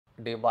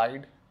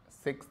divide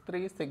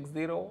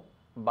 6360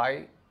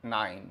 by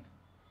 9.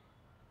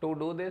 To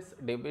do this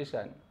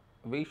division,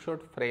 we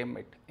should frame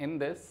it in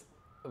this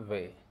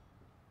way.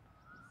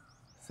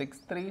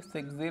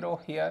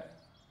 6360 here,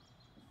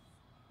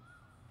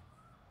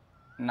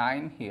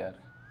 9 here.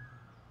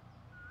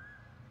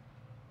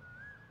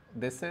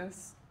 This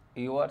is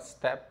your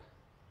step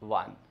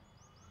 1.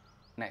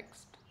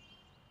 Next,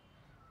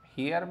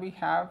 here we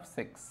have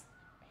 6,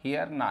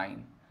 here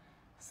 9.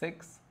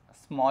 6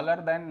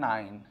 smaller than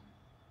 9.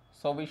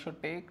 So we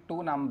should take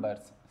two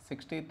numbers,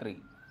 63.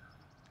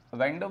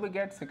 When do we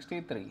get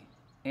 63?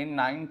 In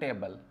 9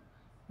 table.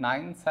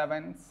 9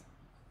 sevens,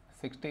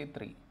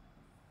 63.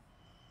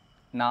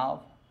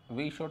 Now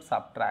we should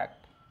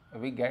subtract.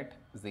 We get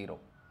 0.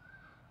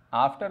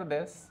 After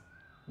this,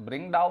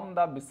 bring down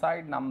the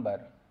beside number.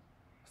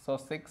 So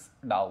 6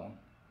 down.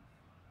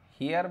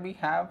 Here we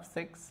have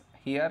 6,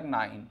 here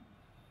 9.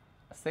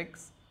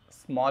 6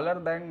 smaller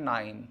than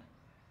 9.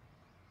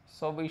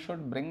 So we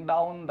should bring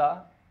down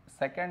the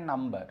second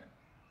number.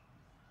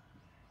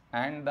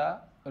 And the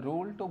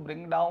rule to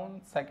bring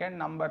down second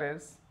number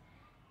is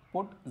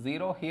put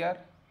 0 here.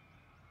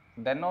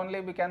 Then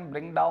only we can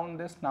bring down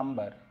this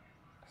number.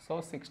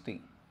 So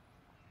 60.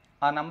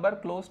 A number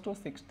close to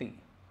 60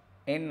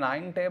 in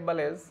 9 table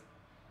is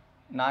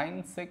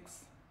 9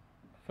 6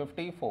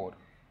 54.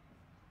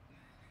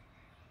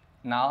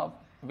 Now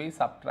we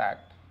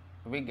subtract.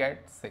 We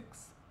get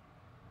 6.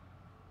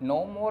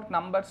 No more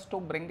numbers to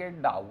bring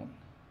it down.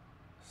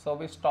 So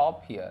we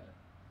stop here.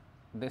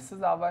 This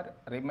is our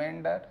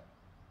remainder.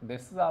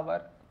 This is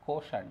our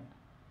quotient.